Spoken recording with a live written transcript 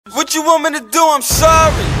what you want me to do? I'm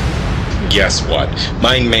sorry. Guess what?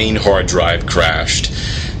 My main hard drive crashed.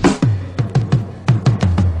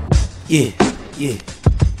 Yeah.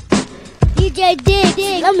 DJ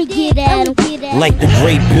Diggz, let me get at him. Like the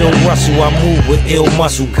great Bill Russell, I move with ill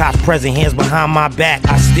muscle. Cops present, hands behind my back.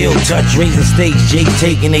 I still touch, raising stakes. Jake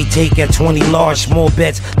taking, they take at 20 large. Small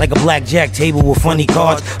bets like a blackjack table with funny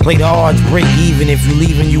cards. Play the odds, break even. If you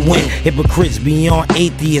leaving, you win. Hypocrites beyond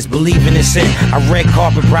atheists, believing in sin. I red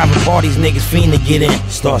carpet, private parties, niggas fiend to get in.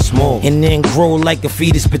 Start small and then grow like a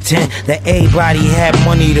fetus. Pretend that everybody had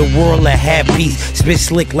money, the world that had peace. Spit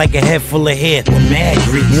slick like a head full of hair with mad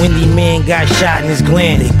grease. Windy man got shot in his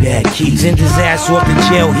gland, they bad keys. Send his ass off to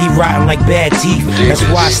jail, he rotten like bad teeth. That's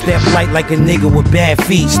why I step light like a nigga with bad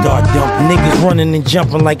feet. Start dumping niggas running and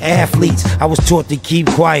jumping like athletes. I was taught to keep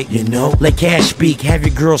quiet, you know, let cash speak. Have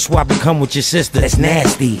your girl swap and come with your sister, that's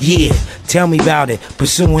nasty. Yeah, tell me about it,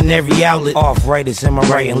 pursuing every outlet. Off right, it's in my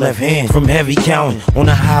right and left hand. From heavy counting, on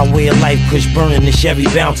the highway of life, push burning, the Chevy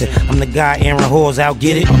bouncing. I'm the guy Aaron Halls out,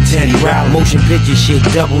 get it? I'm Teddy Riley. Motion picture shit,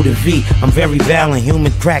 double the V. I'm very violent,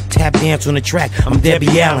 human crack, tap dance on the track. I'm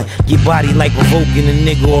Debbie Allen, get body like provoking a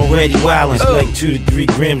nigga already wildin'. Like 2 to 3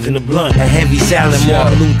 grams in the blunt, a heavy salad.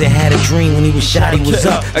 Martin Luther had a dream when he was shot, he was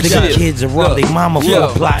up. Nigga kids are up, they mama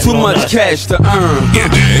for plotting. Too much cash to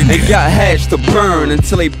earn. They got hash to burn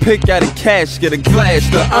until they pick out a cash, get a glass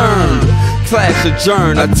to earn. Class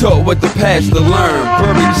adjourned, I taught what the past to learn.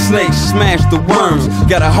 Bury the snakes, smash the worms.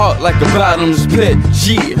 Got a heart like a bottomless pit.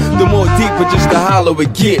 Yeah, the more deeper just the hollow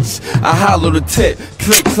it gets. I hollow the tip,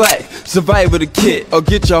 click clack. Survive with a kit, or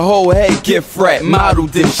get your whole head gift wrapped,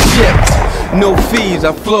 modeled and shipped. No fees,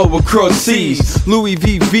 I flow across seas. Louis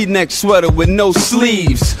V V-neck sweater with no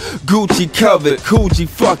sleeves. Gucci covered, Coogee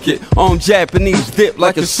fuck it. On Japanese dip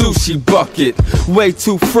like a sushi bucket. Way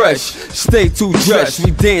too fresh, stay too dressed.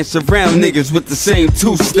 We dance around niggas with the same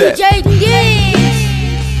two-step. DJ Diggz.